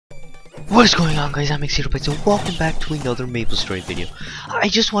What is going on, guys? I'm xHitoBitez and welcome back to another MapleStory video. I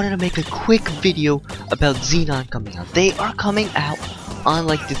just wanted to make a quick video about Xenon coming out. They are coming out on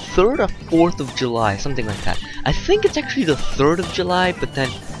like the 3rd or 4th of July, something like that. I think it's actually the 3rd of July, but then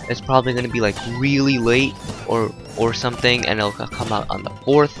it's probably going to be like really late or something, and it'll come out on the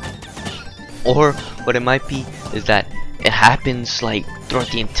 4th. Or what it might be is that it happens like throughout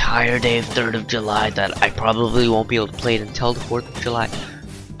the entire day of 3rd of July that I probably won't be able to play it until the 4th of July.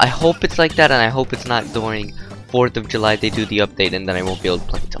 I hope it's like that, and I hope it's not during 4th of July they do the update and then I won't be able to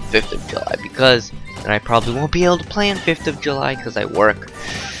play until 5th of July, because then I probably won't be able to play on 5th of July because I work.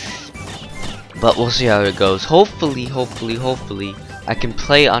 But we'll see how it goes. Hopefully I can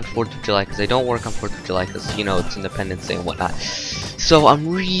play on 4th of July because I don't work on 4th of July because, you know, it's Independence Day and whatnot. So I'm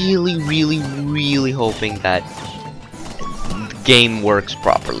really hoping that the game works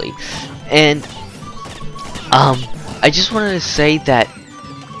properly. And I just wanted to say that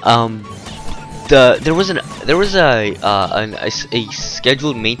there was a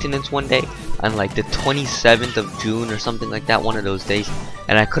scheduled maintenance one day on like the 27th of June or something like that, one of those days,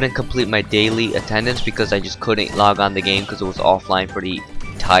 and I couldn't complete my daily attendance because I just couldn't log on the game because it was offline for the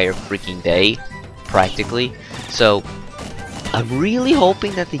entire freaking day practically. So I'm really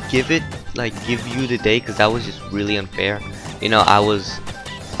hoping that they give you the day, because that was just really unfair. You know, I was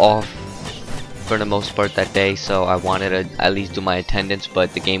off for the most part that day, so I wanted to at least do my attendance,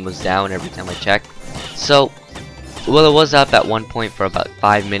 but the game was down every time I checked. So, well, it was up at one point for about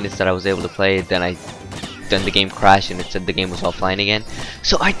 5 minutes that I was able to play it, then the game crashed and it said the game was offline again.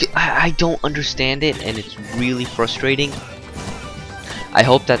 So I don't understand it, and it's really frustrating. I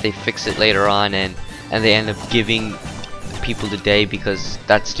hope that they fix it later on and they end up giving people the day, because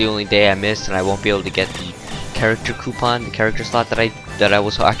that's the only day I missed and I won't be able to get the character coupon, the character slot that I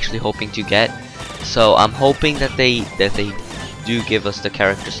was actually hoping to get. So I'm hoping that they do give us the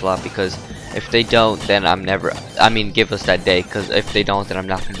character slot, because if they don't, then give us that day, because if they don't, then I'm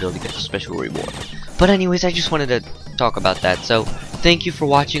not going to be able to get the special reward. But anyways, I just wanted to talk about that. So thank you for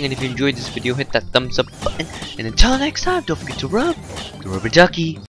watching, and if you enjoyed this video, hit that thumbs up button, and until next time, don't forget to rub the rubber ducky.